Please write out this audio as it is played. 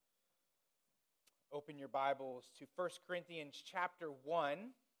Open your Bibles to 1 Corinthians chapter 1.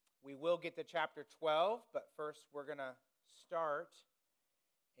 We will get to chapter 12, but first we're going to start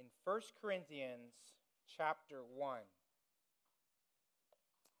in 1 Corinthians chapter 1.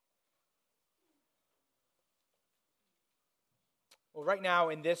 Well, right now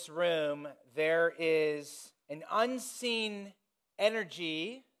in this room, there is an unseen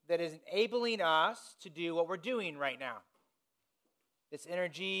energy that is enabling us to do what we're doing right now. This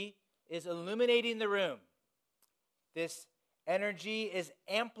energy is illuminating the room. This energy is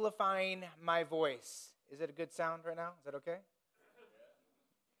amplifying my voice. Is it a good sound right now? Is that okay?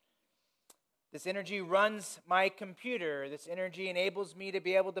 This energy runs my computer. This energy enables me to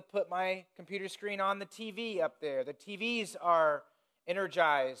be able to put my computer screen on the TV up there. The TVs are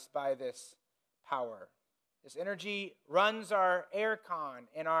energized by this power. This energy runs our air con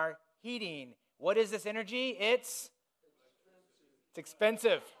and our heating. What is this energy? It's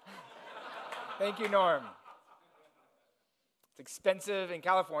expensive. Thank you, Norm. It's expensive in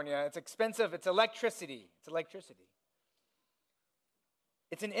California. It's expensive. It's electricity.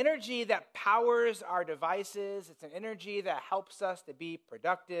 It's an energy that powers our devices. It's an energy that helps us to be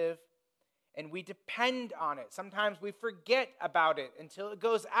productive. And we depend on it. Sometimes we forget about it until it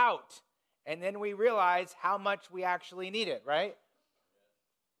goes out. And then we realize how much we actually need it, right?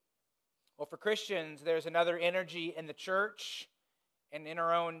 Well, for Christians, there's another energy in the church and in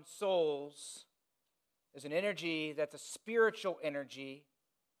our own souls. There's an energy that's a spiritual energy.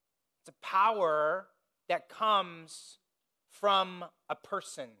 It's a power that comes from a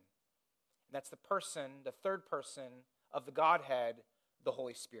person. And that's the person, the third person of the Godhead, the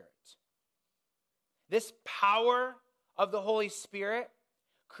Holy Spirit. This power of the Holy Spirit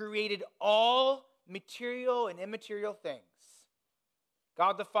created all material and immaterial things.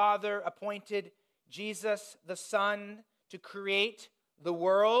 God the Father appointed Jesus the Son to create the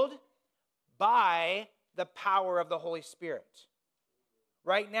world by the power of the Holy Spirit.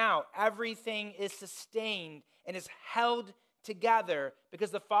 Right now, everything is sustained and is held together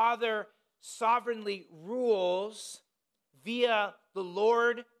because the Father sovereignly rules via the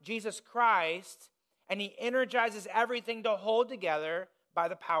Lord Jesus Christ, and He energizes everything to hold together by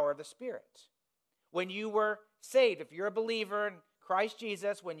the power of the Spirit. When you were saved, if you're a believer in Christ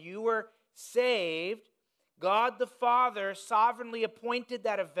Jesus, when you were saved, God the Father sovereignly appointed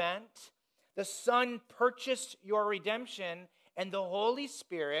that event. The Son purchased your redemption, and the Holy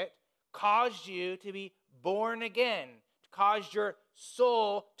Spirit caused you to be born again, caused your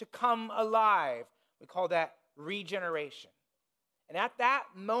soul to come alive. We call that regeneration. And at that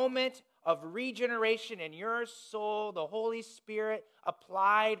moment of regeneration in your soul, the Holy Spirit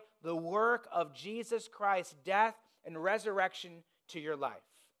applied the work of Jesus Christ's death and resurrection to your life.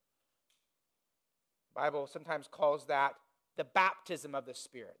 The Bible sometimes calls that the baptism of the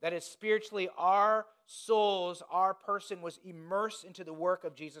Spirit. That is, spiritually, our souls, our person was immersed into the work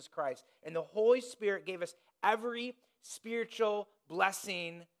of Jesus Christ. And the Holy Spirit gave us every spiritual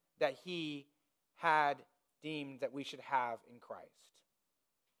blessing that He had deemed that we should have in Christ.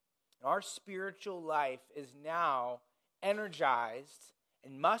 And our spiritual life is now energized,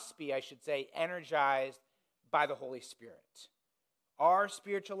 and must be, I should say, energized by the Holy Spirit. Our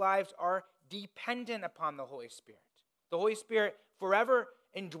spiritual lives are dependent upon the Holy Spirit. The Holy Spirit forever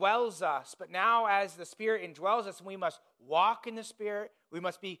indwells us, but now as the Spirit indwells us, we must walk in the Spirit. We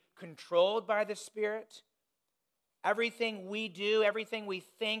must be controlled by the Spirit. Everything we do, everything we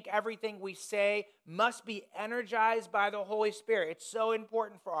think, everything we say must be energized by the Holy Spirit. It's so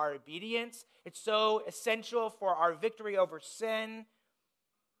important for our obedience. It's so essential for our victory over sin.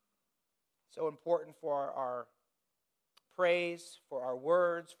 So important for our praise, for our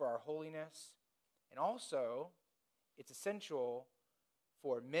words, for our holiness. And also, it's essential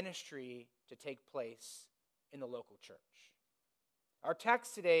for ministry to take place in the local church. Our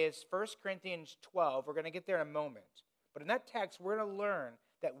text today is 1 Corinthians 12. We're going to get there in a moment. But in that text, we're going to learn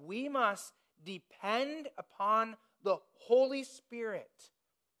that we must depend upon the Holy Spirit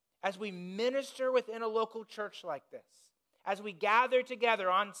as we minister within a local church like this. As we gather together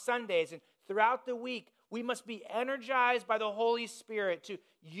on Sundays and throughout the week, we must be energized by the Holy Spirit to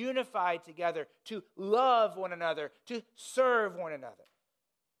unify together, to love one another, to serve one another.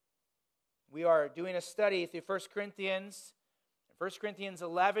 We are doing a study through 1 Corinthians. 1 Corinthians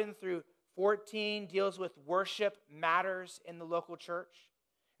 11 through 14 deals with worship matters in the local church.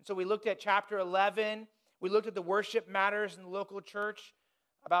 And so we looked at chapter 11. We looked at the worship matters in the local church,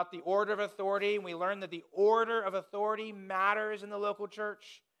 about the order of authority. And we learned that the order of authority matters in the local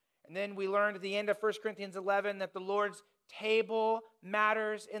church. And then we learned at the end of 1 Corinthians 11 that the Lord's table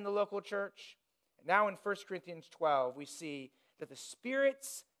matters in the local church. And now in 1 Corinthians 12, we see that the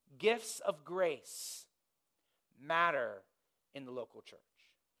Spirit's gifts of grace matter in the local church.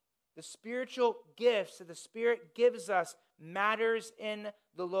 The spiritual gifts that the Spirit gives us matters in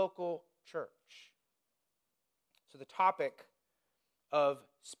the local church. So the topic of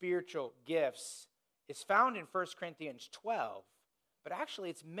spiritual gifts is found in 1 Corinthians 12, but actually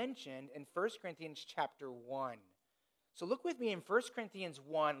it's mentioned in 1 Corinthians chapter 1. So look with me in 1 Corinthians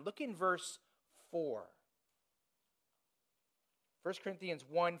 1, look in verse 4. 1 Corinthians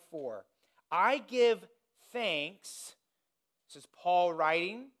 1:4. I give thanks, this is Paul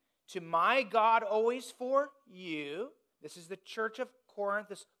writing, to my God always for you. This is the church of Corinth,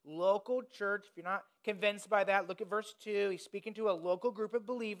 this local church. If you're not convinced by that, look at verse 2. He's speaking to a local group of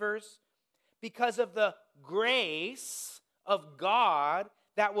believers. Because of the grace of God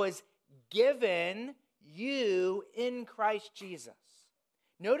that was given you in Christ Jesus.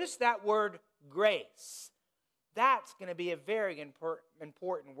 Notice that word grace. That's going to be a very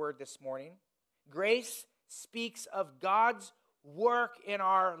important word this morning. Grace speaks of God's work in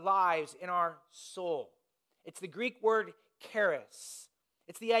our lives, in our soul. It's the Greek word charis.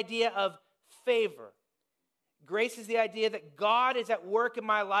 It's the idea of favor. Grace is the idea that God is at work in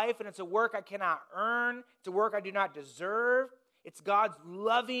my life, and it's a work I cannot earn. It's a work I do not deserve. It's God's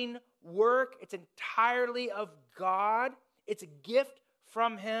loving work. It's entirely of God. It's a gift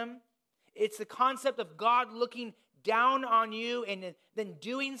from Him. It's the concept of God looking down on you and then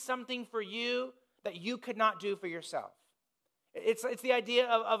doing something for you that you could not do for yourself. It's the idea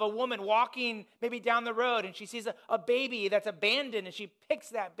of a woman walking maybe down the road and she sees a baby that's abandoned and she picks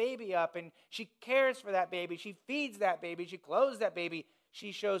that baby up and she cares for that baby. She feeds that baby. She clothes that baby.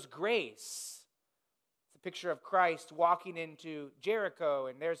 She shows grace. It's a picture of Christ walking into Jericho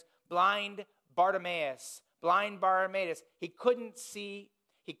and there's blind Bartimaeus. Blind Bartimaeus. He couldn't see.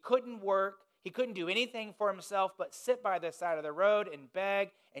 He couldn't work. He couldn't do anything for himself but sit by the side of the road and beg.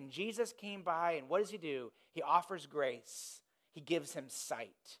 And Jesus came by, and what does He do? He offers grace. He gives him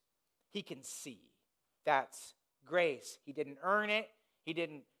sight. He can see. That's grace. He didn't earn it. He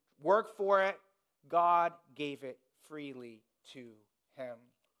didn't work for it. God gave it freely to him.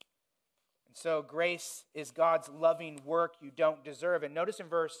 And so grace is God's loving work you don't deserve. And notice in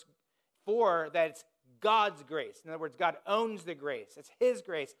verse 4 that it's God's grace. In other words, God owns the grace. It's His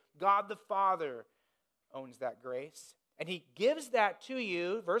grace. God the Father owns that grace. And He gives that to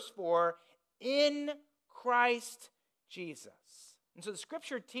you, verse 4, in Christ Jesus. And so the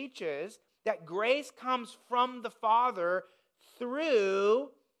Scripture teaches that grace comes from the Father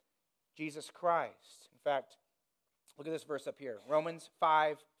through Jesus Christ. In fact, look at this verse up here, Romans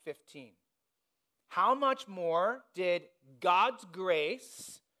 5:15. How much more did God's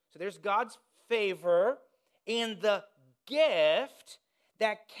grace, so there's God's favor, and the gift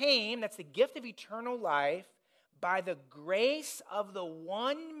that came, that's the gift of eternal life, by the grace of the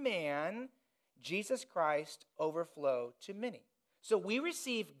one man, Jesus Christ, overflow to many. So we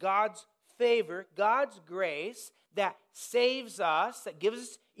receive God's favor, God's grace that saves us, that gives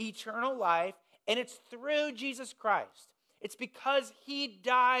us eternal life, and it's through Jesus Christ. It's because He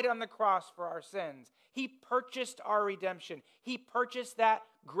died on the cross for our sins. He purchased our redemption. He purchased that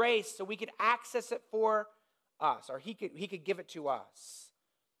grace so we could access it for us, or He could give it to us.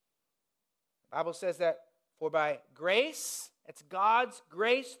 The Bible says that for by grace, it's God's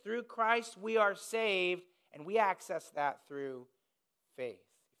grace through Christ, we are saved, and we access that through faith.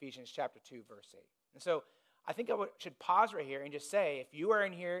 Ephesians chapter 2, verse 8. And so I think I should pause right here and just say, if you are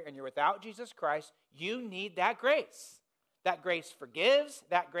in here and you're without Jesus Christ, you need that grace. That grace forgives.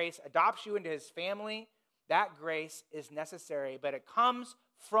 That grace adopts you into His family. That grace is necessary, but it comes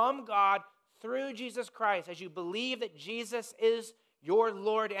from God through Jesus Christ as you believe that Jesus is your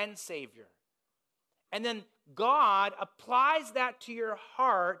Lord and Savior. And then God applies that to your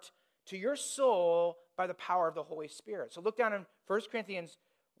heart, to your soul, by the power of the Holy Spirit. So look down in 1 Corinthians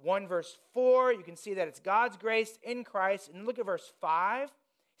 1, verse 4. You can see that it's God's grace in Christ. And look at verse 5. It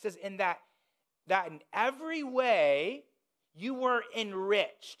says, in that in every way you were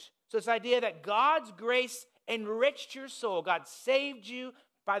enriched. So this idea that God's grace enriched your soul. God saved you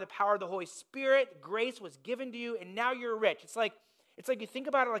by the power of the Holy Spirit. Grace was given to you, and now you're rich. It's like you think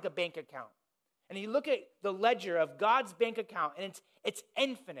about it like a bank account. And you look at the ledger of God's bank account, and it's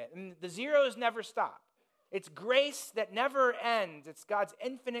infinite, and the zeros never stop. It's grace that never ends. It's God's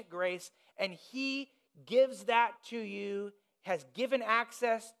infinite grace, and He gives that to you, has given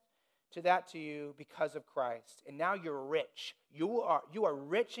access to that to you because of Christ. And now you're rich. You are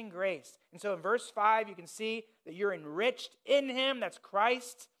rich in grace. And so in verse 5, you can see that you're enriched in Him, that's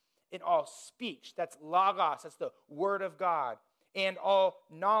Christ, in all speech, that's logos, that's the Word of God. And all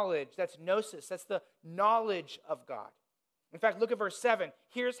knowledge, that's gnosis, that's the knowledge of God. In fact, look at verse 7.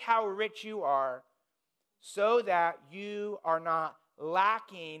 Here's how rich you are, so that you are not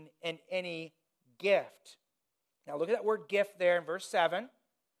lacking in any gift. Now look at that word gift there in verse 7.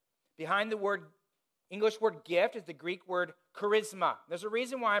 Behind the word English word gift is the Greek word charisma. There's a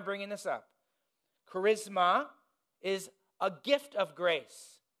reason why I'm bringing this up. Charisma is a gift of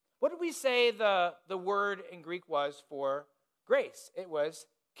grace. What did we say the word in Greek was for grace? It was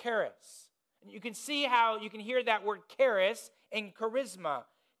charis. And you can see how you can hear that word charis in charisma.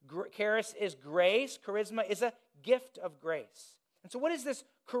 Charis is grace. Charisma is a gift of grace. And so what is this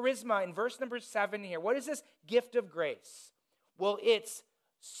charisma in verse number 7 here? What is this gift of grace? Well, it's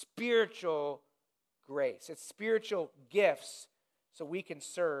spiritual grace. It's spiritual gifts so we can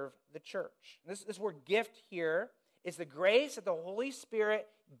serve the church. This word gift here is the grace that the Holy Spirit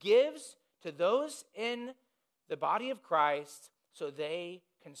gives to those in the body of Christ so they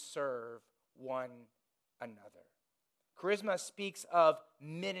can serve one another. Charisma speaks of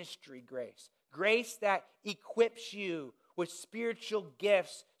ministry grace. Grace that equips you with spiritual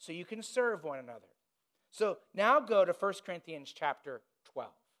gifts so you can serve one another. So now go to 1 Corinthians chapter 12.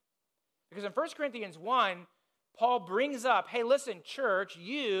 Because in 1 Corinthians 1, Paul brings up, hey, listen, church,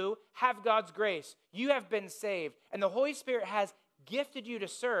 you have God's grace. You have been saved. And the Holy Spirit has gifted you to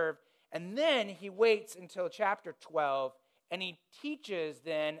serve. And then he waits until chapter 12, and he teaches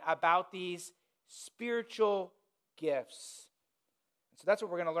then about these spiritual gifts. So that's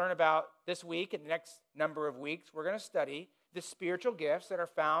what we're going to learn about this week and the next number of weeks. We're going to study the spiritual gifts that are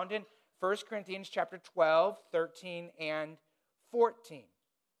found in 1 Corinthians chapter 12, 13, and 14.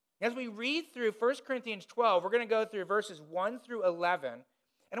 As we read through 1 Corinthians 12, we're going to go through verses 1 through 11.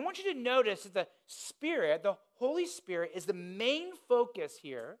 And I want you to notice that the Spirit, the Holy Spirit, is the main focus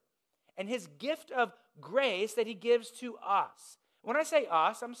here, and his gift of grace that he gives to us. When I say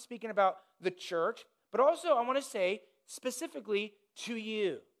us, I'm speaking about the church, but also I want to say specifically to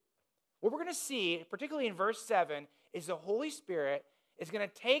you. What we're going to see, particularly in verse 7, is the Holy Spirit is going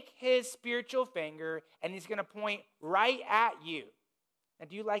to take his spiritual finger and he's going to point right at you. And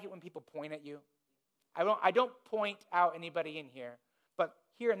do you like it when people point at you? I don't point out anybody in here, but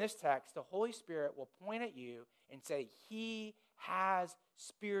here in this text, the Holy Spirit will point at you and say, he has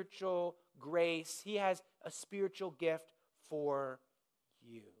spiritual grace. He has a spiritual gift for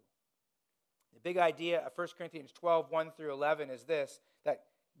you. The big idea of 1 Corinthians 12, 1 through 11 is this, that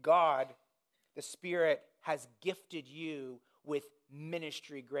God, the Spirit, has gifted you with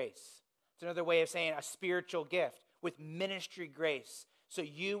ministry grace. It's another way of saying a spiritual gift with ministry grace. So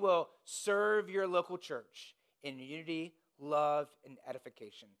you will serve your local church in unity, love, and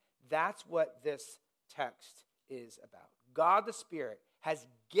edification. That's what this text is about. God the Spirit has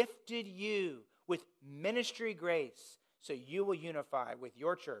gifted you with ministry grace so you will unify with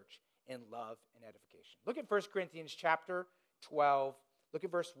your church in love and edification. Look at 1 Corinthians chapter 12. Look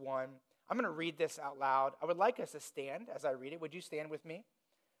at verse 1. I'm going to read this out loud. I would like us to stand as I read it. Would you stand with me?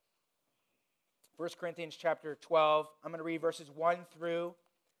 1 Corinthians chapter 12. I'm going to read verses 1 through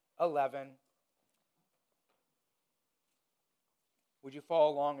 11. Would you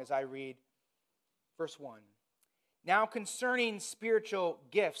follow along as I read verse 1? Now concerning spiritual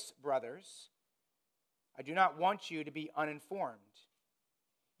gifts, brothers, I do not want you to be uninformed.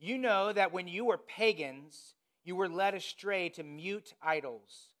 You know that when you were pagans, you were led astray to mute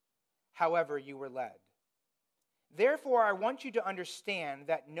idols, however you were led. Therefore, I want you to understand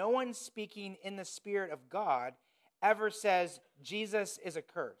that no one speaking in the Spirit of God ever says Jesus is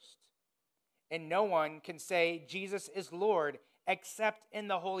accursed. And no one can say Jesus is Lord except in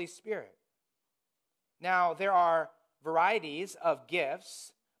the Holy Spirit. Now, there are varieties of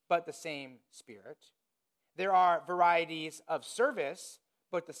gifts, but the same Spirit. There are varieties of service,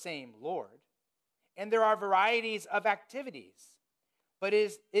 but the same Lord. And there are varieties of activities, but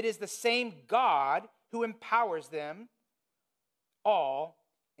it is the same God who empowers them all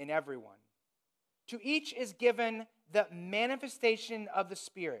in everyone. To each is given the manifestation of the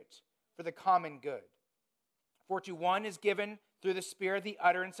Spirit for the common good. For to one is given through the Spirit the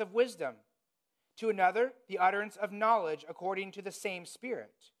utterance of wisdom, to another the utterance of knowledge according to the same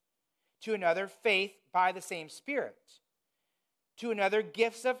Spirit, to another faith by the same Spirit, to another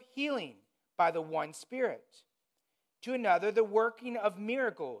gifts of healing by the one Spirit, to another the working of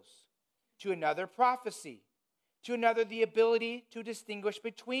miracles, to another prophecy, to another the ability to distinguish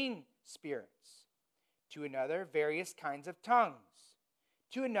between spirits, to another various kinds of tongues,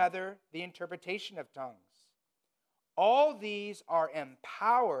 to another the interpretation of tongues. All these are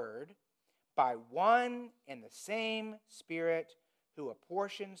empowered by one and the same Spirit who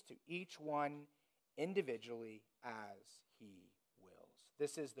apportions to each one individually as he wills.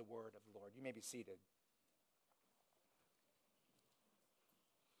 This is the word of the Lord. You may be seated.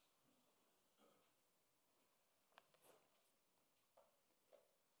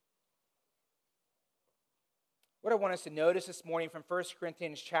 What I want us to notice this morning from 1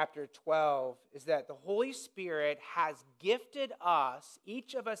 Corinthians chapter 12 is that the Holy Spirit has gifted us,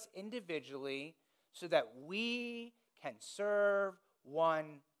 each of us individually, so that we can serve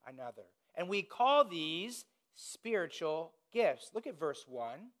one another. And we call these spiritual gifts. Look at verse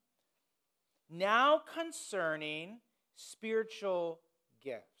 1. Now concerning spiritual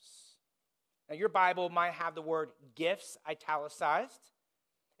gifts. Now your Bible might have the word gifts italicized.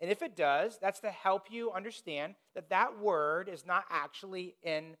 And if it does, that's to help you understand that that word is not actually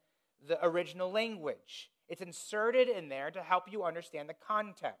in the original language. It's inserted in there to help you understand the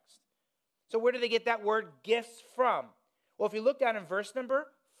context. So where do they get that word gifts from? Well, if you look down in verse number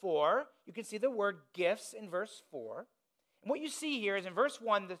 4, you can see the word gifts in verse 4. And what you see here is in verse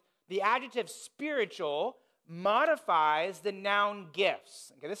 1, the adjective spiritual modifies the noun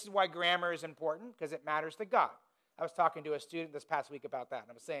gifts. Okay, this is why grammar is important, because it matters to God. I was talking to a student this past week about that,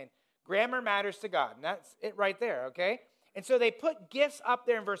 and I was saying, grammar matters to God, and that's it right there, okay? And so they put gifts up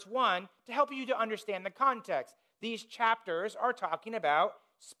there in verse 1 to help you to understand the context. These chapters are talking about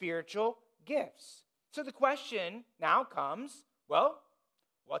spiritual gifts. So the question now comes, well,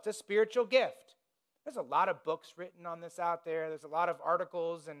 what's a spiritual gift? There's a lot of books written on this out there. There's a lot of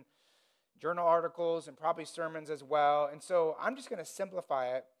articles and journal articles and probably sermons as well. And so I'm just going to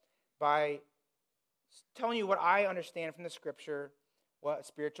simplify it by telling you what I understand from the scripture, what a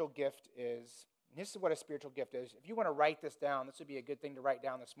spiritual gift is. And this is what a spiritual gift is. If you want to write this down, this would be a good thing to write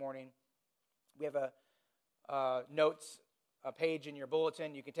down this morning. We have a notes, a page in your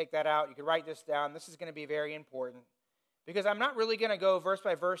bulletin. You can take that out. You can write this down. This is going to be very important because I'm not really going to go verse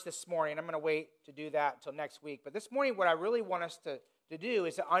by verse this morning. I'm going to wait to do that until next week. But this morning, what I really want us to do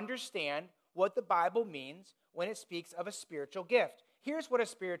is to understand what the Bible means when it speaks of a spiritual gift. Here's what a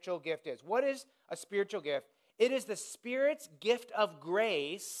spiritual gift is. What is a spiritual gift? It is the Spirit's gift of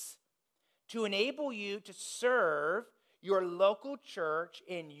grace to enable you to serve your local church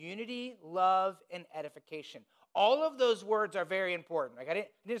in unity, love, and edification. All of those words are very important. Like I didn't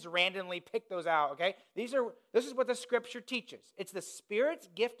just randomly pick those out, okay? This is what the scripture teaches. It's the Spirit's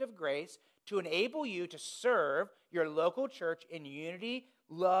gift of grace to enable you to serve your local church in unity,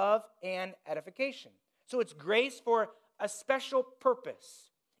 love, and edification. So it's grace for a special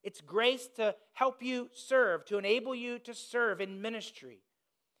purpose. It's grace to help you serve, to enable you to serve in ministry.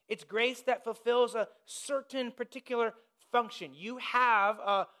 It's grace that fulfills a certain particular function. You have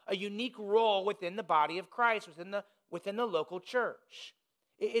a unique role within the body of Christ, within the local church.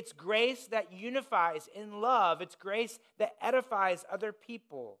 It's grace that unifies in love. It's grace that edifies other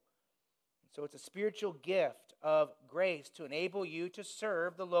people. So it's a spiritual gift of grace to enable you to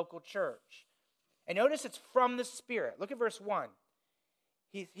serve the local church. And notice it's from the Spirit. Look at verse 1.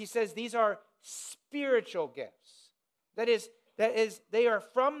 He says these are spiritual gifts. That is, they are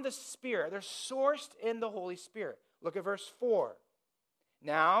from the Spirit. They're sourced in the Holy Spirit. Look at verse 4.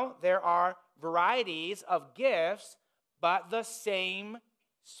 Now, there are varieties of gifts, but the same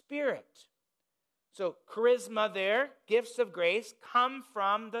Spirit. So, charisma there, gifts of grace, come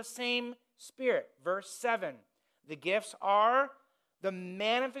from the same Spirit. Verse 7. The gifts are the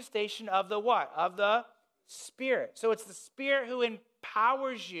manifestation of the what? Of the Spirit. So it's the Spirit who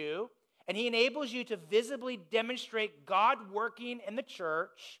empowers you, and he enables you to visibly demonstrate God working in the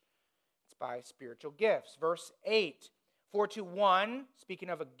church. It's by spiritual gifts. Verse 8. For to one,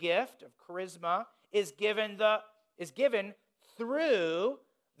 speaking of a gift of charisma, is given through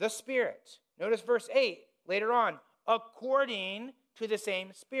the Spirit. Notice verse 8 later on. According to the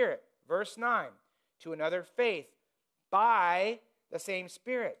same Spirit. Verse 9. To another faith by the same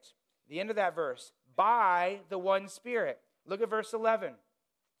Spirit. The end of that verse, by the one Spirit. Look at verse 11.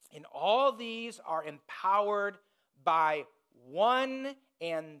 And all these are empowered by one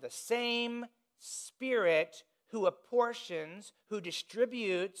and the same Spirit who apportions, who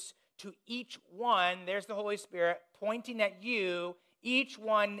distributes to each one, there's the Holy Spirit pointing at you, each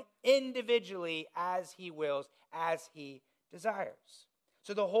one individually as he wills, as he desires.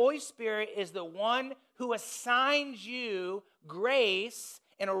 So the Holy Spirit is the one who assigns you grace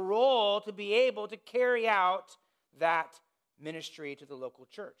and a role to be able to carry out that ministry to the local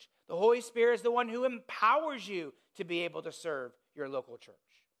church. The Holy Spirit is the one who empowers you to be able to serve your local church.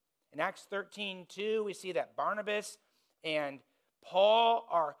 In Acts 13:2, we see that Barnabas and Paul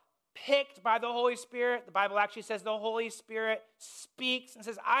are picked by the Holy Spirit. The Bible actually says the Holy Spirit speaks and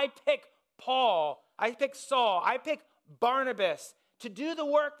says, I pick Paul, I pick Saul, I pick Barnabas to do the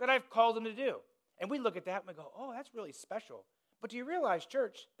work that I've called them to do. And we look at that and we go, oh, that's really special. But do you realize,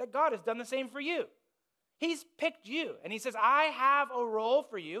 church, that God has done the same for you? He's picked you, and he says, I have a role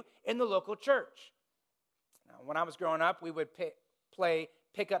for you in the local church. Now, when I was growing up, we would play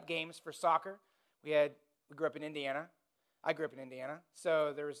pickup games for soccer. We We grew up in Indiana. I grew up in Indiana.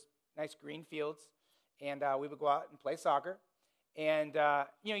 So there was nice green fields, and we would go out and play soccer. And,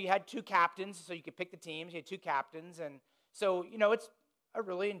 you had two captains, so you could pick the teams. You had two captains. And so, it's a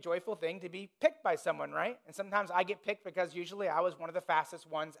really enjoyable thing to be picked by someone, right? And sometimes I get picked because usually I was one of the fastest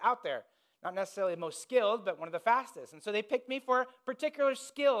ones out there. Not necessarily the most skilled, but one of the fastest. And so they picked me for a particular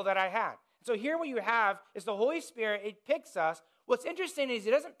skill that I had. So here what you have is the Holy Spirit. It picks us. What's interesting is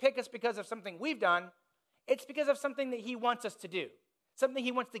he doesn't pick us because of something we've done. It's because of something that he wants us to do, something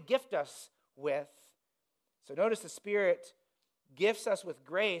he wants to gift us with. So notice the Spirit gifts us with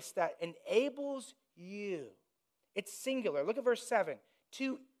grace that enables you. It's singular. Look at verse 7.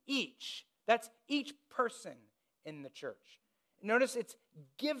 To each. That's each person in the church. Notice it's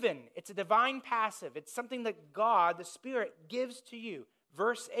given. It's a divine passive. It's something that God, the Spirit, gives to you.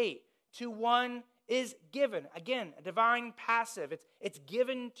 Verse 8. To one is given. Again, a divine passive. It's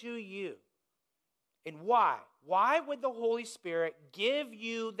given to you. And why? Why would the Holy Spirit give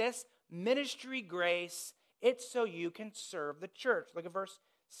you this ministry grace? It's so you can serve the church. Look at verse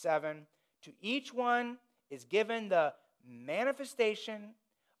 7. To each one is given the manifestation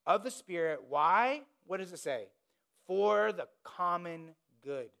of the Spirit. Why? What does it say? For the common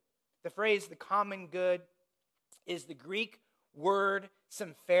good. The phrase the common good is the Greek word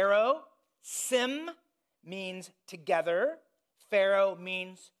symphero. Sim means together. Pharaoh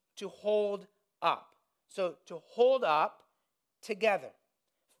means to hold up. So to hold up together.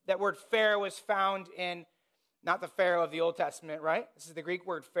 That word Pharaoh is found in, not the Pharaoh of the Old Testament, right? This is the Greek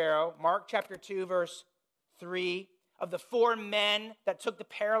word Pharaoh. Mark chapter 2, verse 3. Of the 4 men that took the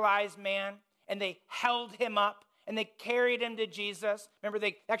paralyzed man, and they held him up, and they carried him to Jesus. Remember,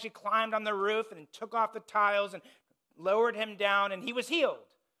 they actually climbed on the roof and took off the tiles and lowered him down, and he was healed.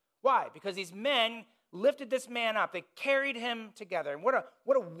 Why? Because these men lifted this man up. They carried him together. And what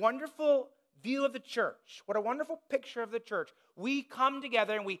a wonderful view of the church. What a wonderful picture of the church. We come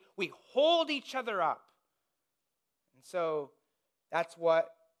together and we hold each other up. And so that's why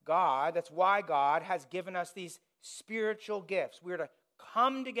God has given us these spiritual gifts. We're to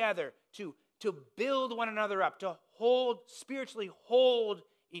come together to build one another up, to spiritually hold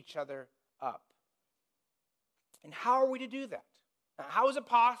each other up. And how are we to do that? How is it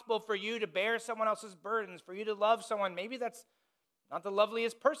possible for you to bear someone else's burdens, for you to love someone? Maybe that's not the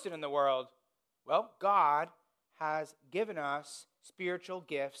loveliest person in the world. Well, God has given us spiritual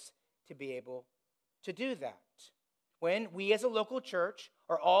gifts to be able to do that. When we as a local church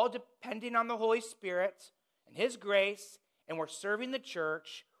are all depending on the Holy Spirit and His grace, and we're serving the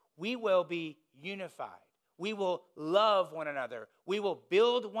church, we will be unified. We will love one another. We will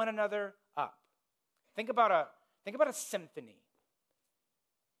build one another up. Think about a symphony.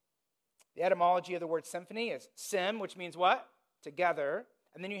 The etymology of the word symphony is sim, which means what? Together.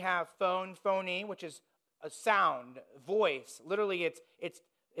 And then you have phony, which is a sound, voice. Literally, it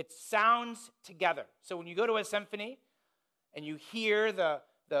sounds together. So when you go to a symphony and you hear the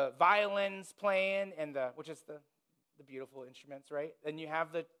violins playing, which is the beautiful instruments, right? And you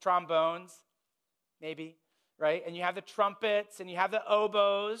have the trombones, maybe, right? And you have the trumpets, and you have the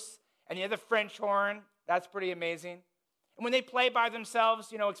oboes, and you have the French horn. That's pretty amazing. And when they play by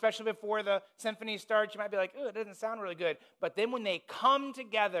themselves, especially before the symphony starts, you might be like, oh, it doesn't sound really good. But then when they come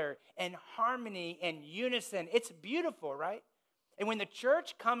together in harmony and unison, it's beautiful, right? And when the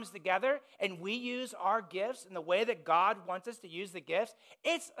church comes together and we use our gifts in the way that God wants us to use the gifts,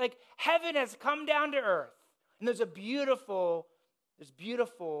 it's like heaven has come down to earth. And there's beautiful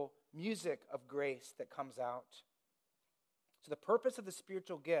music of grace that comes out. So the purpose of the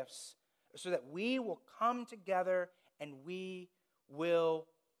spiritual gifts is so that we will come together and we will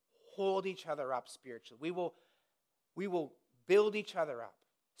hold each other up spiritually. We will build each other up.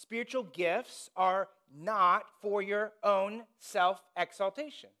 Spiritual gifts are not for your own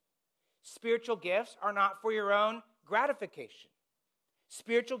self-exaltation. Spiritual gifts are not for your own gratification.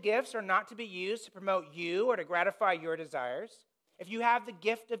 Spiritual gifts are not to be used to promote you or to gratify your desires. If you have the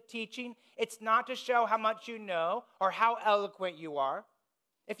gift of teaching, it's not to show how much you know or how eloquent you are.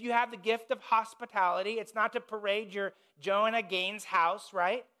 If you have the gift of hospitality, it's not to parade your Joanna Gaines house,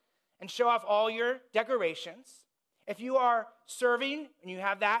 right? And show off all your decorations. If you are serving and you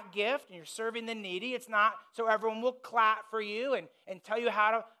have that gift and you're serving the needy, it's not so everyone will clap for you and tell you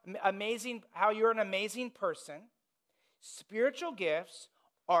how you're an amazing person. Spiritual gifts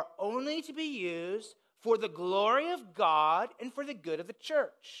are only to be used for the glory of God and for the good of the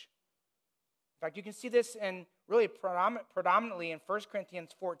church. In fact, you can see this in really predominantly in 1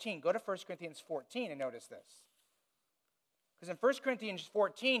 Corinthians 14. Go to 1 Corinthians 14 and notice this. Because in 1 Corinthians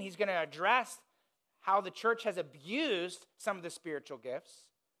 14, he's going to address how the church has abused some of the spiritual gifts.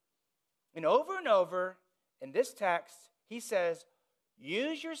 And over, in this text, he says,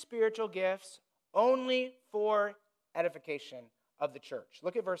 use your spiritual gifts only for edification of the church.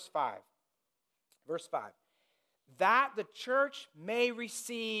 Look at verse 5. Verse 5. That the church may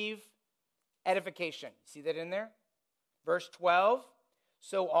receive edification. See that in there? Verse 12.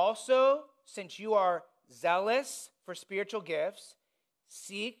 So also, since you are zealous for spiritual gifts,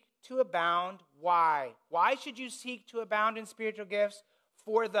 seek to abound. Why? Why should you seek to abound in spiritual gifts?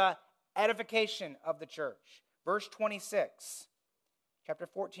 For the edification of the church. Verse 26. Chapter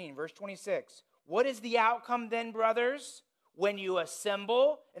 14, verse 26. What is the outcome then, brothers, when you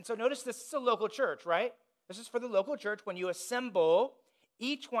assemble? And so notice this is a local church, right? This is for the local church. When you assemble,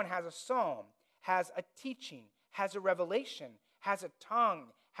 each one has a psalm, has a teaching, has a revelation, has a tongue,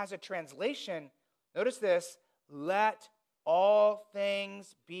 has a translation. Notice this. Let all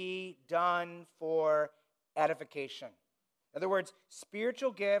things be done for edification. In other words,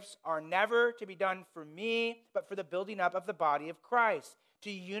 spiritual gifts are never to be done for me, but for the building up of the body of Christ, to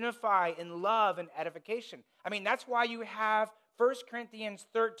unify in love and edification. I mean, that's why you have 1 Corinthians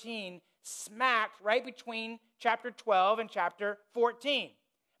 13 smacked right between chapter 12 and chapter 14. I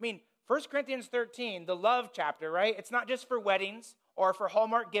mean, 1 Corinthians 13, the love chapter, right? It's not just for weddings or for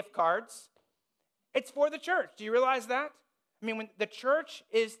Hallmark gift cards. It's for the church. Do you realize that? I mean, when the church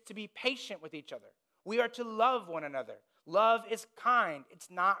is to be patient with each other. We are to love one another. Love is kind.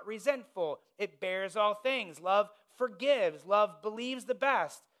 It's not resentful. It bears all things. Love forgives. Love believes the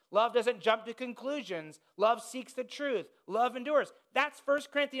best. Love doesn't jump to conclusions. Love seeks the truth. Love endures. That's 1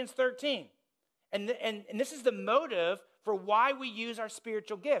 Corinthians 13. And this is the motive for why we use our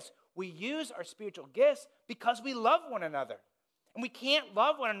spiritual gifts. We use our spiritual gifts because we love one another. And we can't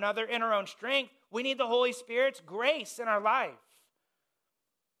love one another in our own strength. We need the Holy Spirit's grace in our life.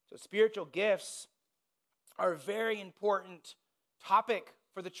 So spiritual gifts are a very important topic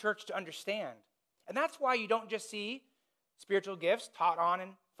for the church to understand. And that's why you don't just see spiritual gifts taught on in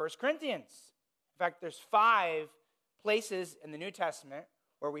 1 Corinthians. In fact, there's 5 places in the New Testament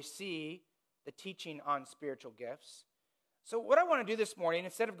where we see the teaching on spiritual gifts. So what I want to do this morning,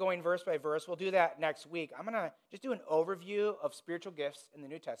 instead of going verse by verse, we'll do that next week. I'm going to just do an overview of spiritual gifts in the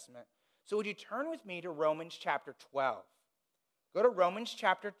New Testament. So would you turn with me to Romans chapter 12? Go to Romans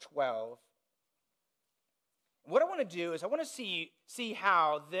chapter 12. What I want to do is I want to see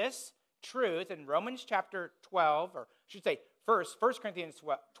how this truth in Romans chapter 12, or I should say 1 Corinthians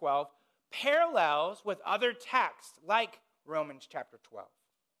 12, parallels with other texts like Romans chapter 12.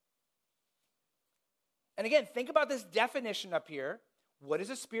 And again, think about this definition up here. What is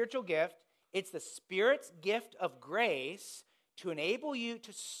a spiritual gift? It's the Spirit's gift of grace to enable you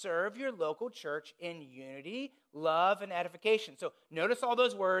to serve your local church in unity, love, and edification. So notice all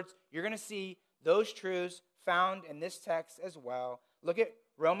those words. You're going to see those truths found in this text as well. Look at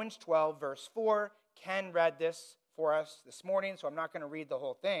Romans 12, verse 4. Ken read this for us this morning, so I'm not going to read the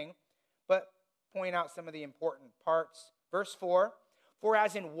whole thing, but point out some of the important parts. Verse 4, for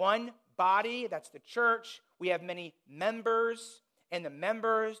as in one body, that's the church, we have many members, and the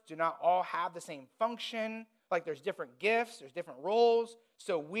members do not all have the same function. Like there's different gifts, there's different roles.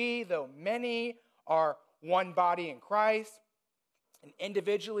 So we, though many, are one body in Christ, and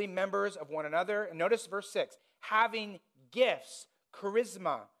individually members of one another. And notice verse 6, having gifts,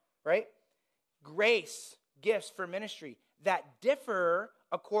 charisma, right? Grace, gifts for ministry that differ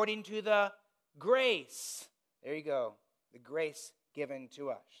according to the grace. There you go, the grace given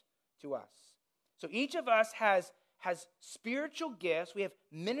to us. So each of us has spiritual gifts. We have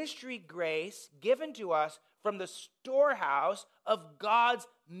ministry grace given to us from the storehouse of God's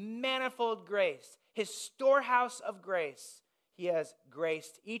manifold grace, his storehouse of grace. He has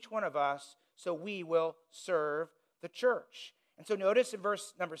graced each one of us so we will serve the church. And so notice in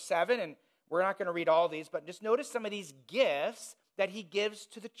verse number 7, and we're not going to read all these, but just notice some of these gifts that he gives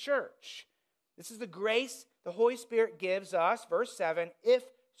to the church. This is the grace the Holy Spirit gives us, verse 7, if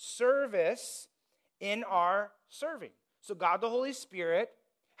service in our serving. So God the Holy Spirit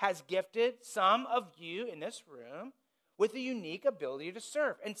has gifted some of you in this room with a unique ability to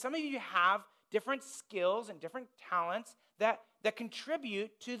serve. And some of you have different skills and different talents that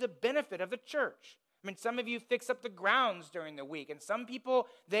contribute to the benefit of the church. I mean, some of you fix up the grounds during the week, and some people,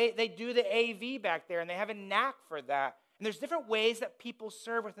 they do the AV back there, and they have a knack for that. And there's different ways that people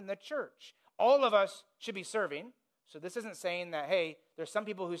serve within the church. All of us should be serving. So this isn't saying that, hey, there's some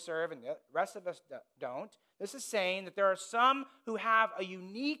people who serve and the rest of us don't. This is saying that there are some who have a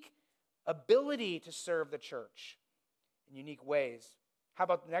unique ability to serve the church in unique ways. How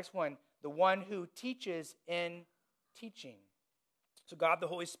about the next one? The one who teaches in teaching. So God, the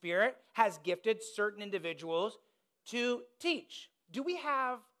Holy Spirit, has gifted certain individuals to teach. Do we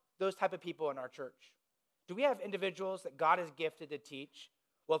have those type of people in our church? Do we have individuals that God has gifted to teach?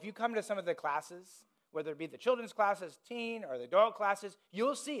 Well, if you come to some of the classes, whether it be the children's classes, teen, or the adult classes,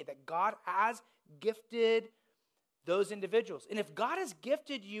 you'll see that God has gifted those individuals. And if God has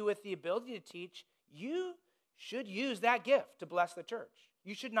gifted you with the ability to teach, you should use that gift to bless the church.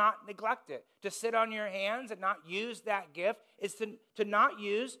 You should not neglect it. To sit on your hands and not use that gift is to not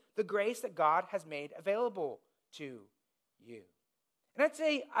use the grace that God has made available to you. And I'd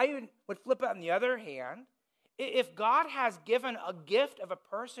say I even would flip it on the other hand. If God has given a gift of a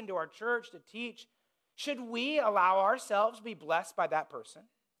person to our church to teach, should we allow ourselves to be blessed by that person?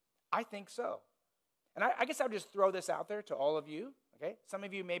 I think so. And I guess I would just throw this out there to all of you. Okay, some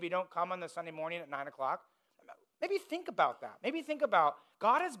of you maybe don't come on the Sunday morning at 9 o'clock. Maybe think about that. Maybe think about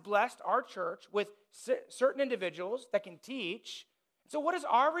God has blessed our church with certain individuals that can teach. So what is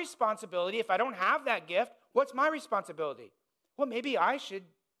our responsibility? If I don't have that gift, what's my responsibility? Well, maybe I should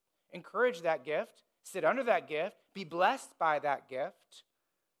encourage that gift, sit under that gift, be blessed by that gift.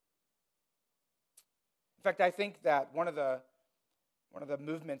 In fact, I think that one of the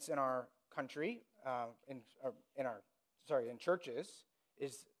movements in our country, in churches,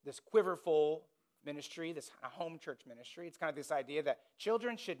 is this quiverful ministry, this home church ministry. It's kind of this idea that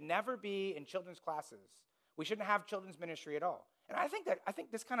children should never be in children's classes. We shouldn't have children's ministry at all. And I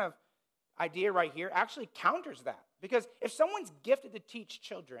think this kind of idea right here actually counters that. Because if someone's gifted to teach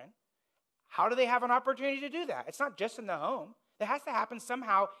children, how do they have an opportunity to do that? It's not just in the home. It has to happen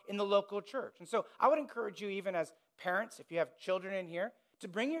somehow in the local church. And so I would encourage you, even as parents, if you have children in here, to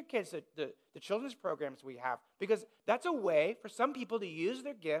bring your kids to the children's programs we have, because that's a way for some people to use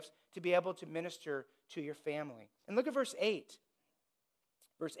their gifts to be able to minister to your family. And look at verse 8.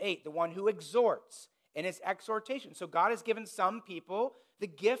 Verse 8, the one who exhorts in his exhortation. So God has given some people the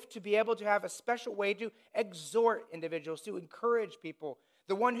gift to be able to have a special way to exhort individuals, to encourage people.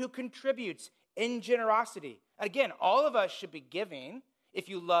 The one who contributes in generosity. Again, all of us should be giving. If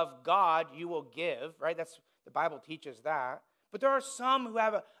you love God, you will give, right? That's the Bible teaches that. But there are some who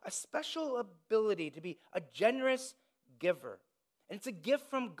have a special ability to be a generous giver. And it's a gift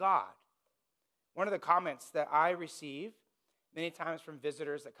from God. One of the comments that I receive many times from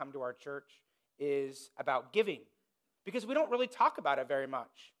visitors that come to our church is about giving, because we don't really talk about it very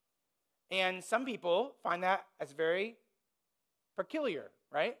much. And some people find that as very peculiar,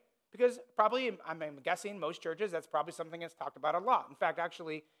 right? Because probably, I'm guessing most churches, that's probably something that's talked about a lot. In fact,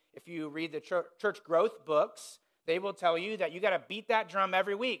 actually, if you read the church growth books, they will tell you that you got to beat that drum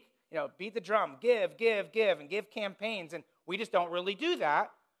every week. Beat the drum, give, and give campaigns. And we just don't really do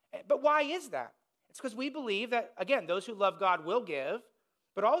that. But why is that? It's because we believe that, again, those who love God will give,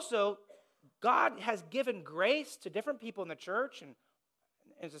 but also God has given grace to different people in the church, and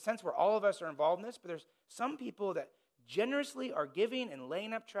there's a sense where all of us are involved in this, but there's some people that generously are giving and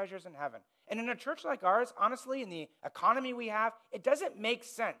laying up treasures in heaven. And in a church like ours, honestly, in the economy we have, it doesn't make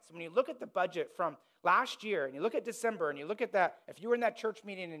sense. When you look at the budget from last year, and you look at December, and you look at that, if you were in that church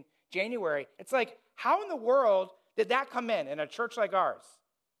meeting in January, it's like, how in the world did that come in a church like ours?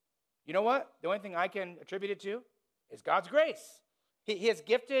 You know what? The only thing I can attribute it to is God's grace. He has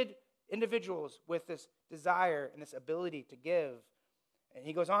gifted individuals with this desire and this ability to give. And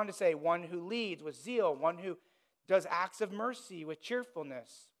he goes on to say, one who leads with zeal, one who does acts of mercy with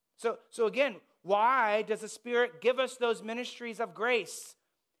cheerfulness. So again, why does the Spirit give us those ministries of grace?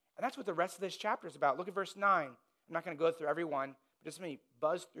 And that's what the rest of this chapter is about. Look at verse 9. I'm not going to go through every one, but just let me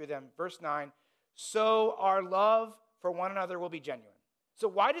buzz through them. Verse 9, so our love for one another will be genuine. So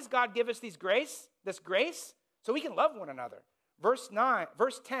why does God give us this grace? So we can love one another. Verse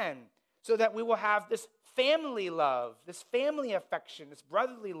 10, so that we will have this family love, this family affection, this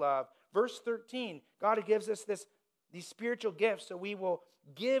brotherly love. Verse 13, God gives us these spiritual gifts so we will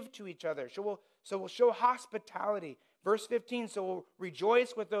give to each other. So we'll show hospitality. Verse 15, so we'll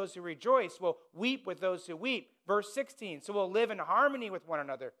rejoice with those who rejoice. We'll weep with those who weep. Verse 16, so we'll live in harmony with one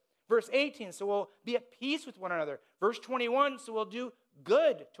another. Verse 18, so we'll be at peace with one another. Verse 21, so we'll do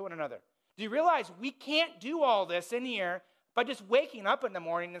good to one another. Do you realize we can't do all this in here by just waking up in the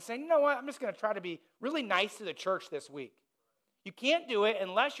morning and saying, you know what, I'm just going to try to be really nice to the church this week. You can't do it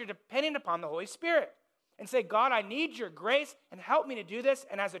unless you're depending upon the Holy Spirit and say, God, I need your grace and help me to do this.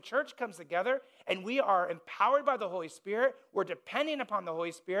 And as a church comes together and we are empowered by the Holy Spirit, we're depending upon the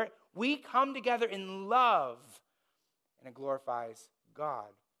Holy Spirit, we come together in love and it glorifies God.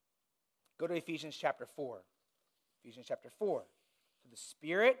 Go to Ephesians chapter 4. Ephesians chapter 4. So the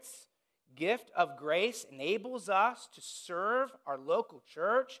Spirit's gift of grace enables us to serve our local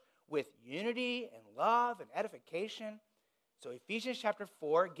church with unity and love and edification. So Ephesians chapter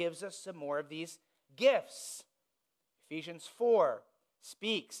 4 gives us some more of these gifts. Ephesians 4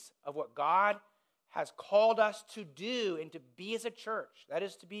 speaks of what God has called us to do and to be as a church. That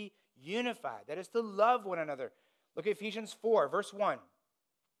is to be unified. That is to love one another. Look at Ephesians 4, verse 1.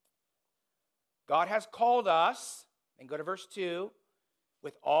 God has called us, and go to verse 2,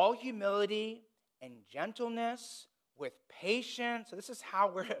 with all humility and gentleness, with patience. So this is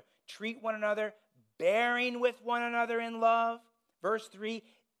how we're to treat one another, bearing with one another in love. Verse 3,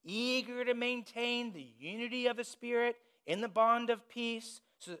 eager to maintain the unity of the Spirit in the bond of peace.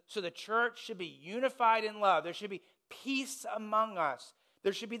 So the church should be unified in love. There should be peace among us.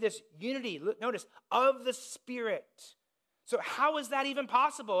 There should be this unity, notice, of the Spirit. So how is that even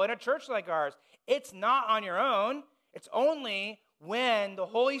possible in a church like ours? It's not on your own. It's only when the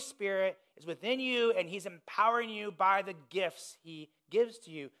Holy Spirit is within you and he's empowering you by the gifts he gives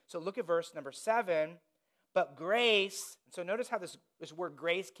to you. So look at verse number 7. But grace, so notice how this word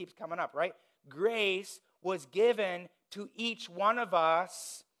grace keeps coming up, right? Grace was given to each one of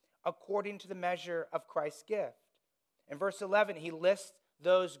us according to the measure of Christ's gift. In verse 11, he lists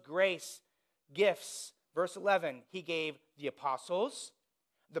those grace gifts. Verse 11, he gave the apostles,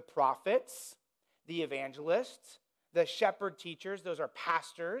 the prophets, the evangelists, the shepherd teachers. Those are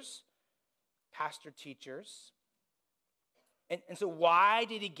pastors, pastor teachers. And so why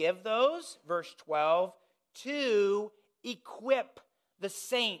did he give those? Verse 12, to equip the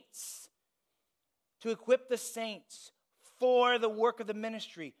saints. To equip the saints for the work of the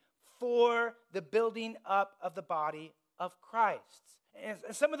ministry, for the building up of the body of Christ. And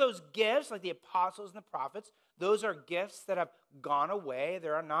some of those gifts, like the apostles and the prophets, those are gifts that have gone away.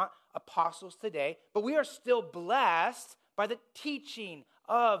 There are not apostles today, but we are still blessed by the teaching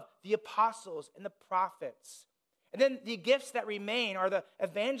of the apostles and the prophets. And then the gifts that remain are the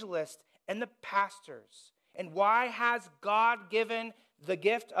evangelists and the pastors. And why has God given the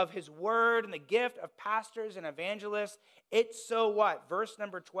gift of his word and the gift of pastors and evangelists? It's so what? Verse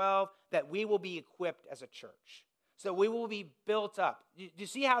number 12, that we will be equipped as a church. So we will be built up. Do you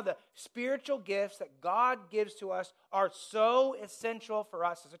see how the spiritual gifts that God gives to us are so essential for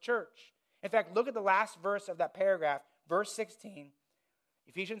us as a church? In fact, look at the last verse of that paragraph, verse 16,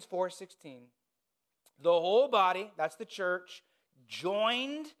 Ephesians 4:16. The whole body, that's the church,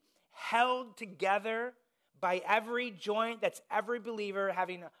 joined, held together by every joint, that's every believer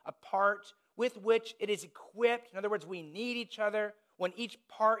having a part with which it is equipped. In other words, we need each other. When each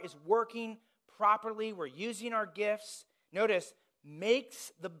part is working properly, we're using our gifts. Notice,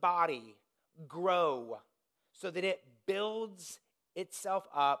 makes the body grow so that it builds itself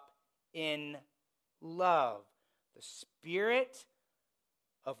up in love. The Spirit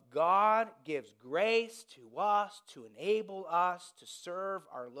of God gives grace to us to enable us to serve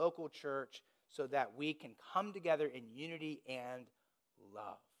our local church so that we can come together in unity and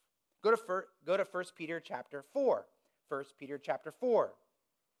love. Go to 1 Peter chapter 4. 1 Peter chapter 4.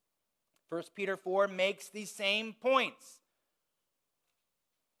 1 Peter 4 makes these same points.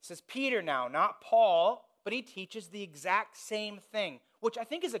 This is Peter now, not Paul, but he teaches the exact same thing, which I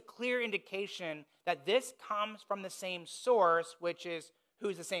think is a clear indication that this comes from the same source, which is,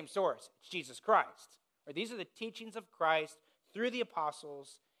 who's the same source? It's Jesus Christ. Right? These are the teachings of Christ through the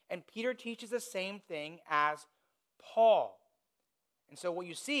apostles, and Peter teaches the same thing as Paul. And so what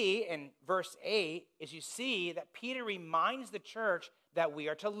you see in verse 8 is you see that Peter reminds the church that we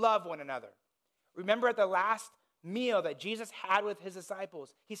are to love one another. Remember at the last meal that Jesus had with his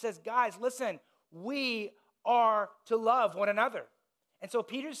disciples, he says, guys, listen, we are to love one another. And so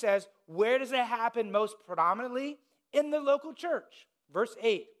Peter says, where does it happen most predominantly? In the local church. Verse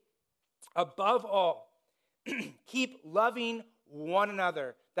 8, above all, keep loving one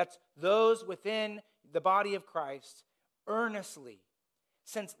another. That's those within the body of Christ earnestly,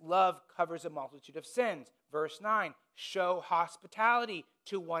 since love covers a multitude of sins. Verse 9, show hospitality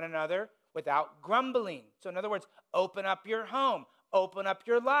to one another without grumbling. So in other words, open up your home, open up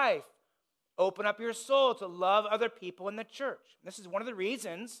your life, open up your soul to love other people in the church. This is one of the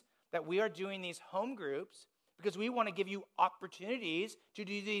reasons that we are doing these home groups, because we want to give you opportunities to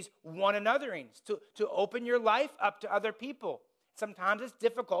do these one anotherings, to open your life up to other people. Sometimes it's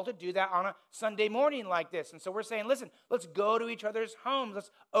difficult to do that on a Sunday morning like this. And so we're saying, listen, let's go to each other's homes.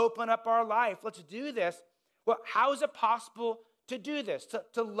 Let's open up our life. Let's do this. Well, how is it possible to do this,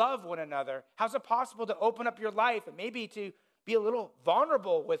 to love one another? How's it possible to open up your life and maybe to be a little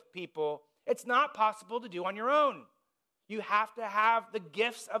vulnerable with people? It's not possible to do on your own. You have to have the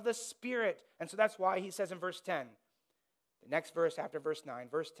gifts of the Spirit. And so that's why he says in verse 10, the next verse after verse 9,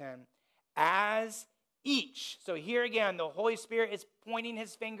 verse 10, as each, so here again, the Holy Spirit is pointing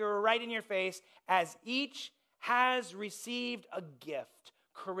his finger right in your face, as each has received a gift,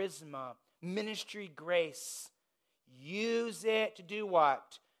 charisma, ministry grace, use it to do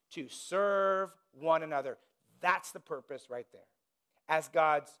what? To serve one another. That's the purpose right there. As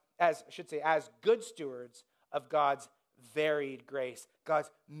good stewards of God's varied grace, God's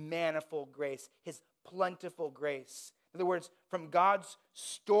manifold grace, his plentiful grace. In other words, from God's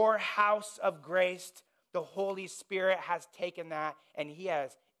storehouse of grace, the Holy Spirit has taken that, and he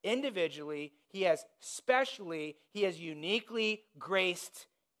has individually, he has specially, he has uniquely graced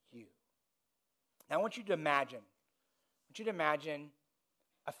you. Now I want you to imagine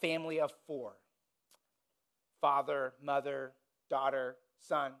a family of 4. Father, mother, daughter,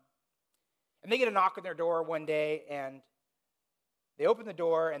 son. And they get a knock on their door one day, and they open the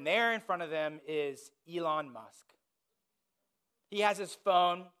door, and there in front of them is Elon Musk. He has his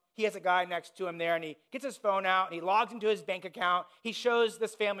phone. He has a guy next to him there, and he gets his phone out, and he logs into his bank account. He shows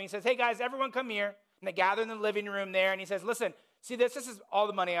this family. He says, hey, guys, everyone come here. And they gather in the living room there, and he says, listen, see this? This is all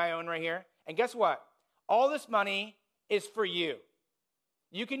the money I own right here. And guess what? All this money is for you.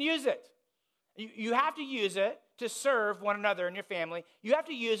 You can use it. You have to use it to serve one another in your family. You have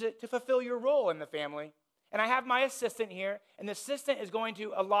to use it to fulfill your role in the family. And I have my assistant here, and the assistant is going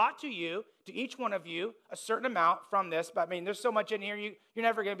to allot to you, to each one of you, a certain amount from this. But I mean, there's so much in here, you're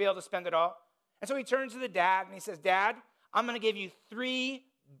never going to be able to spend it all. And so he turns to the dad, and he says, Dad, I'm going to give you $3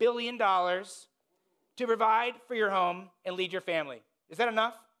 billion to provide for your home and lead your family. Is that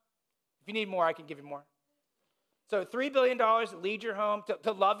enough? If you need more, I can give you more. So $3 billion to lead your home,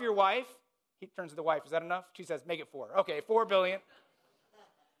 to love your wife. He turns to the wife, is that enough? She says, make it 4. Okay, $4 billion.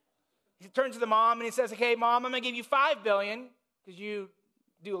 He turns to the mom and he says, okay, Mom, I'm going to give you $5 billion because you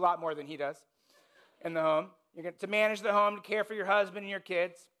do a lot more than he does in the home. You're going to manage the home, to care for your husband and your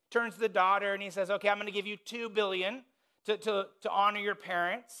kids. Turns to the daughter and he says, okay, I'm going to give you $2 billion to honor your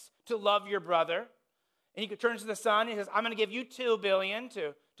parents, to love your brother. And he turns to the son and he says, I'm going to give you $2 billion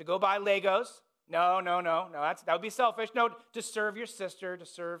to go buy Legos. No, that would be selfish. No, to serve your sister, to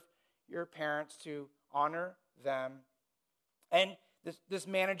serve your parents, to honor them. And this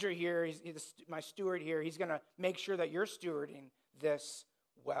manager here, my steward here, he's going to make sure that you're stewarding this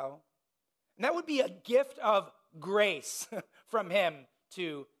well. And that would be a gift of grace from him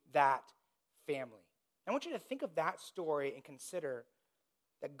to that family. I want you to think of that story and consider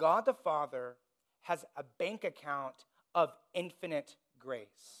that God the Father has a bank account of infinite grace.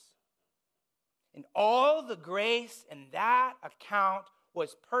 And all the grace in that account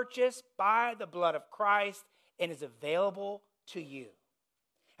was purchased by the blood of Christ and is available to you.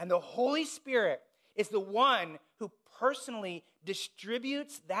 And the Holy Spirit is the one who personally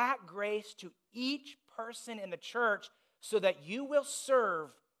distributes that grace to each person in the church so that you will serve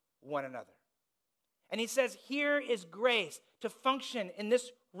one another. And he says, here is grace to function in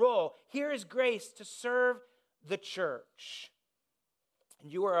this role. Here is grace to serve the church.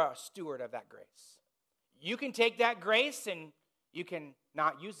 And you are a steward of that grace. You can take that grace and you can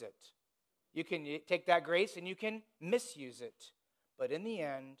not use it. You can take that grace and you can misuse it. But in the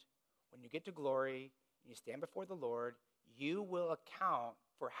end, when you get to glory and you stand before the Lord, you will account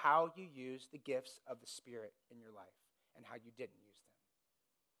for how you use the gifts of the Spirit in your life and how you didn't use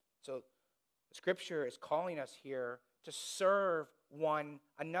them. So the Scripture is calling us here to serve one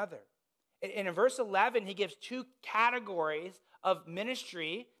another. And in verse 11, he gives 2 categories of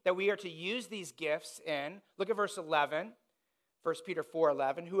ministry that we are to use these gifts in. Look at verse 11, 1 Peter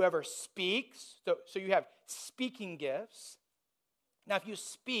 4:11. Whoever speaks, so you have speaking gifts. Now, if you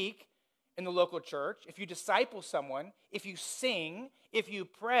speak in the local church, if you disciple someone, if you sing, if you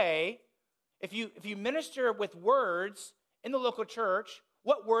pray, if you minister with words in the local church,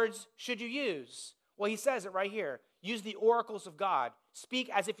 what words should you use? Well, he says it right here. Use the oracles of God. Speak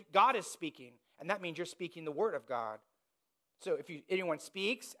as if God is speaking, and that means you're speaking the word of God. So if anyone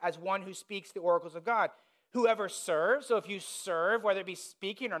speaks, as one who speaks the oracles of God. Whoever serves, so if you serve, whether it be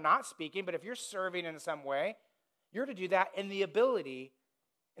speaking or not speaking, but if you're serving in some way, you're to do that in the ability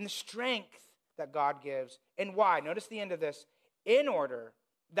and the strength that God gives. And why? Notice the end of this. In order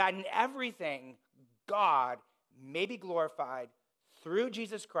that in everything God may be glorified through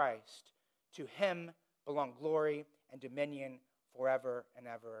Jesus Christ. To him belong glory and dominion forever and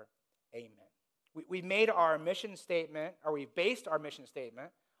ever. Amen. We've made our mission statement, or we've based our mission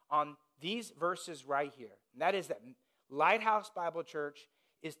statement on these verses right here. And that is that Lighthouse Bible Church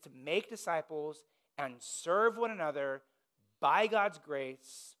is to make disciples and serve one another by God's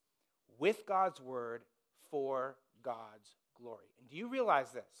grace, with God's word, for God's glory. And do you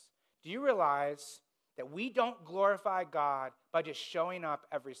realize this? Do you realize that we don't glorify God by just showing up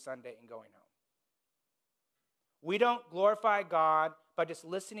every Sunday and going home? We don't glorify God by just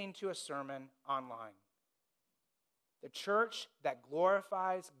listening to a sermon online. The church that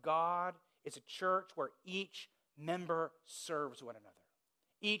glorifies God is a church where each member serves one another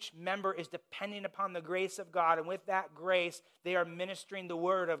each member is depending upon the grace of God. And with that grace, they are ministering the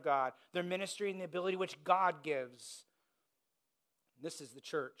word of God. They're ministering the ability which God gives. This is the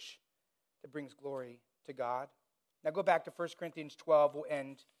church that brings glory to God. Now go back to 1 Corinthians 12. We'll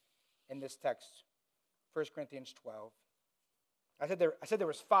end in this text. 1 Corinthians 12. I said there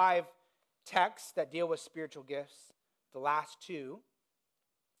was 5 texts that deal with spiritual gifts. The last 2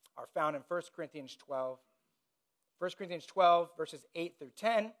 are found in 1 Corinthians 12. 1 Corinthians 12, verses 8 through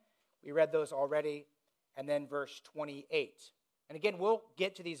 10. We read those already. And then verse 28. And again, we'll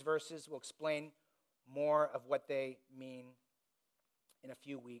get to these verses. We'll explain more of what they mean in a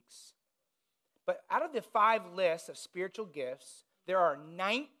few weeks. But out of the 5 lists of spiritual gifts, there are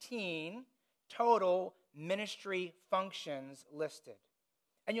 19 total ministry functions listed.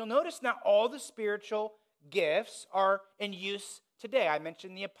 And you'll notice not all the spiritual gifts are in use today. I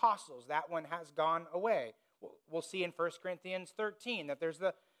mentioned the apostles. That one has gone away. We'll see in 1 Corinthians 13 that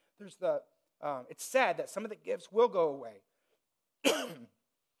it's said that some of the gifts will go away.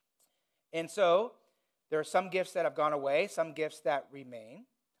 And so there are some gifts that have gone away, some gifts that remain.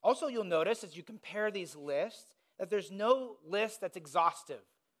 Also, you'll notice as you compare these lists that there's no list that's exhaustive.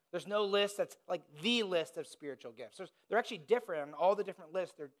 There's no list that's like the list of spiritual gifts. They're actually different on all the different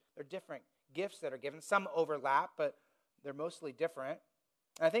lists. They're different gifts that are given. Some overlap, but they're mostly different.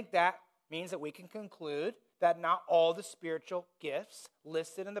 And I think that means that we can conclude that not all the spiritual gifts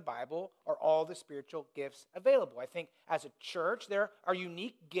listed in the Bible are all the spiritual gifts available. I think as a church, there are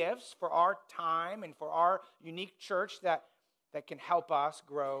unique gifts for our time and for our unique church that can help us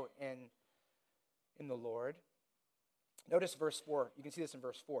grow in the Lord. Notice verse 4. You can see this in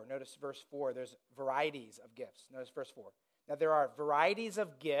verse 4. Notice verse 4. There's varieties of gifts. Notice verse 4. Now, there are varieties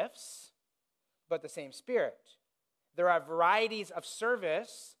of gifts, but the same Spirit. There are varieties of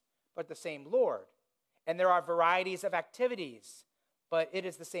service, but the same Lord. And there are varieties of activities, but it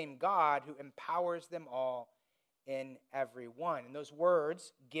is the same God who empowers them all in every one. And those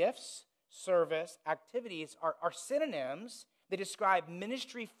words, gifts, service, activities, are synonyms that describe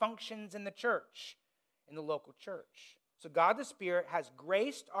ministry functions in the church, in the local church. So God the Spirit has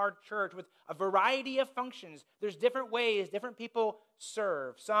graced our church with a variety of functions. There's different ways different people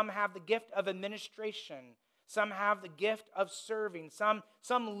serve. Some have the gift of administration. Some have the gift of serving. Some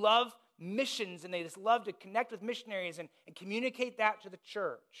love missions, and they just love to connect with missionaries and communicate that to the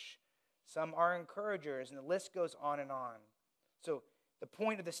church. Some are encouragers, and the list goes on and on. So the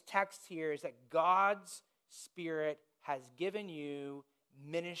point of this text here is that God's Spirit has given you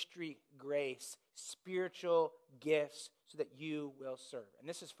ministry grace, spiritual gifts, so that you will serve. And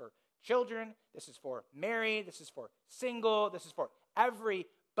this is for children, this is for married, this is for single, this is for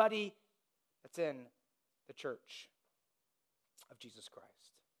everybody that's in the church of Jesus Christ.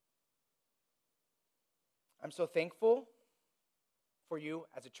 I'm so thankful for you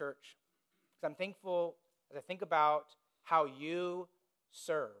as a church, because I'm thankful as I think about how you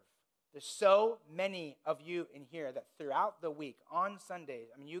serve. There's so many of you in here that throughout the week, on Sundays,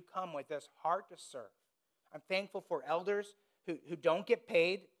 you come with this heart to serve. I'm thankful for elders who don't get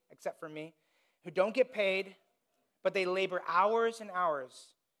paid, except for me, who don't get paid, but they labor hours and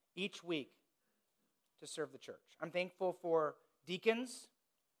hours each week to serve the church. I'm thankful for deacons,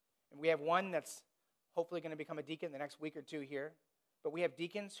 and we have one that's hopefully going to become a deacon the next week or 2 here. But we have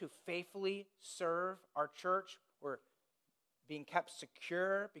deacons who faithfully serve our church. We're being kept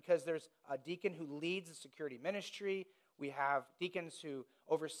secure because there's a deacon who leads the security ministry. We have deacons who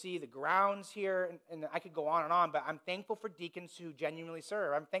oversee the grounds here, and I could go on, but I'm thankful for deacons who genuinely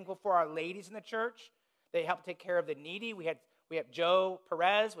serve. I'm thankful for our ladies in the church. They help take care of the needy. We have Joe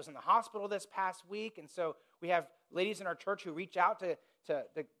Perez was in the hospital this past week, and so we have ladies in our church who reach out to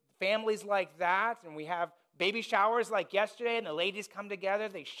the families like that, and we have baby showers like yesterday, and the ladies come together.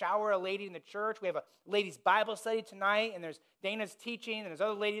 They shower a lady in the church. We have a ladies' Bible study tonight, and there's Dana's teaching, and there's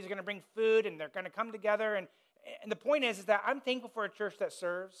other ladies who are going to bring food, and they're going to come together. And the point is that I'm thankful for a church that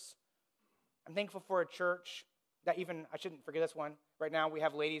serves. I'm thankful for a church that I shouldn't forget this one. Right now, we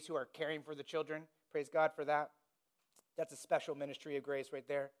have ladies who are caring for the children. Praise God for that. That's a special ministry of grace right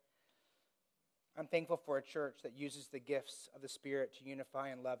there. I'm thankful for a church that uses the gifts of the Spirit to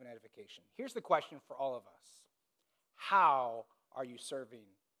unify in love and edification. Here's the question for all of us. How are you serving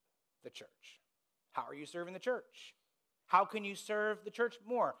the church? How are you serving the church? How can you serve the church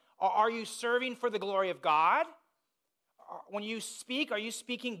more? Are you serving for the glory of God? When you speak, are you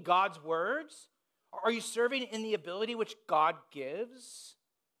speaking God's words? Are you serving in the ability which God gives?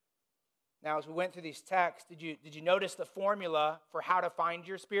 Now, as we went through these texts, did you notice the formula for how to find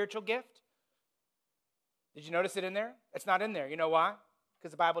your spiritual gift? Did you notice it in there? It's not in there. You know why?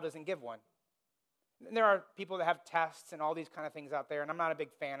 Because the Bible doesn't give one. And there are people that have tests and all these kind of things out there, and I'm not a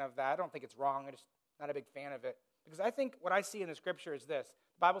big fan of that. I don't think it's wrong. I'm just not a big fan of it. Because I think what I see in the Scripture is this.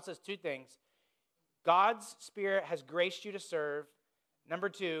 The Bible says two things. God's Spirit has graced you to serve. Number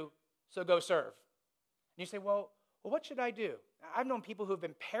two, so go serve. And you say, well, what should I do? I've known people who have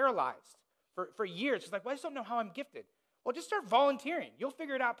been paralyzed for years. It's like, well, I just don't know how I'm gifted. Well, just start volunteering. You'll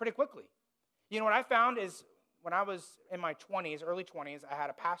figure it out pretty quickly. You know, what I found is when I was in my 20s, early 20s, I had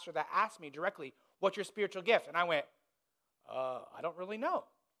a pastor that asked me directly, what's your spiritual gift? And I went, I don't really know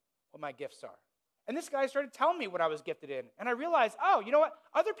what my gifts are. And this guy started telling me what I was gifted in. And I realized, oh, you know what?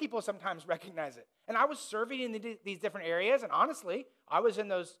 Other people sometimes recognize it. And I was serving in these different areas. And honestly, I was in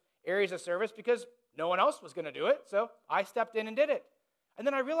those areas of service because no one else was going to do it. So I stepped in and did it. And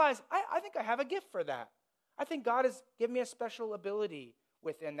then I realized, I think I have a gift for that. I think God has given me a special ability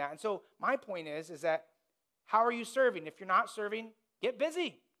within that. And so my point is that how are you serving? If you're not serving, get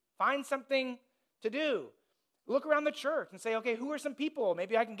busy. Find something to do. Look around the church and say, okay, who are some people?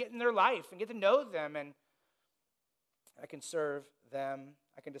 Maybe I can get in their life and get to know them, and I can serve them.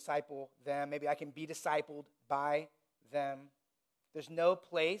 I can disciple them. Maybe I can be discipled by them. There's no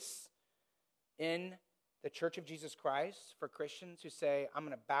place in the Church of Jesus Christ for Christians who say, I'm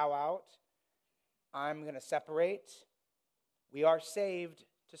going to bow out. I'm going to separate. We are saved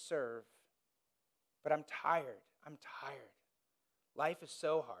to serve. But I'm tired. I'm tired. Life is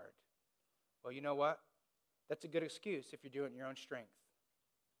so hard. Well, you know what? That's a good excuse if you're doing it in your own strength.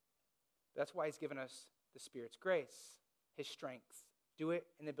 That's why he's given us the Spirit's grace, his strength. Do it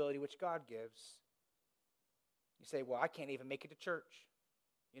in the ability which God gives. You say, well, I can't even make it to church.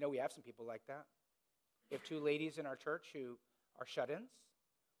 You know, we have some people like that. We have two ladies in our church who are shut-ins.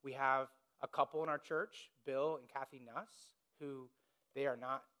 We have a couple in our church, Bill and Kathy Nuss, who they are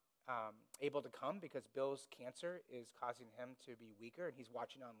not able to come because Bill's cancer is causing him to be weaker, and he's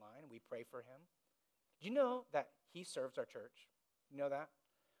watching online. We pray for him. Do you know that he serves our church? You know that?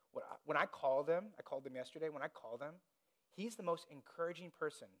 When I called them yesterday, when I call them, he's the most encouraging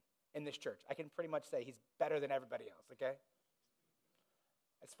person in this church. I can pretty much say he's better than everybody else, okay?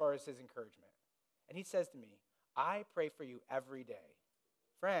 As far as his encouragement. And he says to me, I pray for you every day.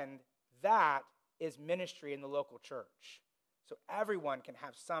 Friend, that is ministry in the local church. So everyone can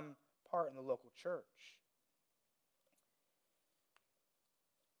have some part in the local church.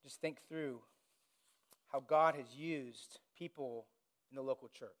 Just think through how God has used people in the local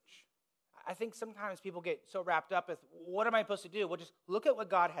church. I think sometimes people get so wrapped up with, what am I supposed to do? Well, just look at what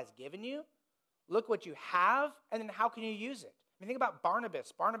God has given you. Look what you have, and then how can you use it? I mean, think about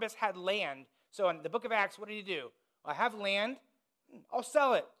Barnabas. Barnabas had land. So in the book of Acts, what did he do? Well, I have land. I'll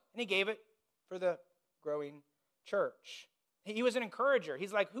sell it. And he gave it for the growing church. He was an encourager.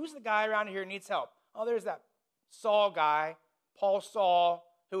 He's like, who's the guy around here who needs help? Oh, there's that Saul guy, Paul Saul,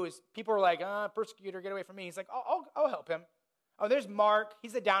 people were like, persecutor, get away from me. He's like, I'll help him. Oh, there's Mark.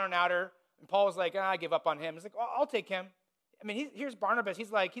 He's a down and outer. And Paul's like, I give up on him. He's like, I'll take him. I mean, here's Barnabas. He's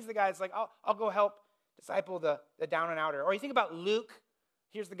the guy that's like, I'll go help disciple the down and outer. Or you think about Luke.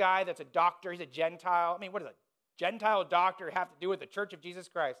 Here's the guy that's a doctor. He's a Gentile. I mean, what does a Gentile doctor have to do with the Church of Jesus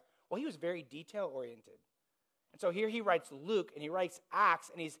Christ? Well, he was very detail-oriented. And so here he writes Luke, and he writes Acts,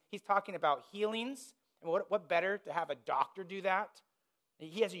 and he's talking about healings. And what better to have a doctor do that?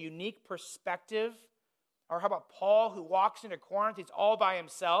 He has a unique perspective. Or how about Paul, who walks into Corinth? He's all by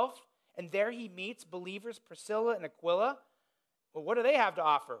himself, and there he meets believers, Priscilla and Aquila. Well, what do they have to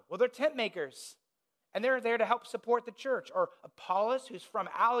offer? Well, they're tent makers, and they're there to help support the church. Or Apollos, who's from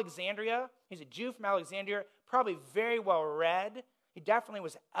Alexandria. He's a Jew from Alexandria, probably very well read. He definitely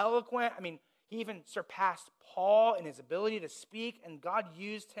was eloquent. I mean, he even surpassed Paul in his ability to speak, and God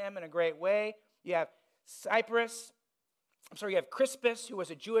used him in a great way. You have Crispus, who was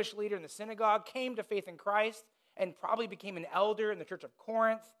a Jewish leader in the synagogue, came to faith in Christ, and probably became an elder in the church of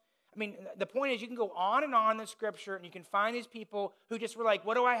Corinth. I mean, the point is you can go on in the scripture, and you can find these people who just were like,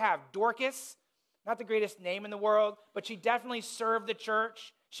 what do I have? Dorcas, not the greatest name in the world, but she definitely served the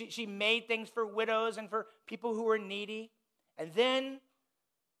church. She made things for widows and for people who were needy. And then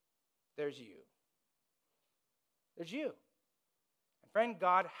there's you. There's you. And friend,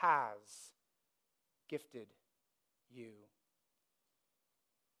 God has gifted you.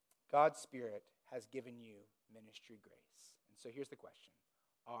 God's Spirit has given you ministry grace. And so here's the question.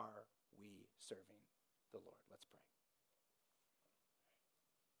 Are we serving the Lord? Let's pray.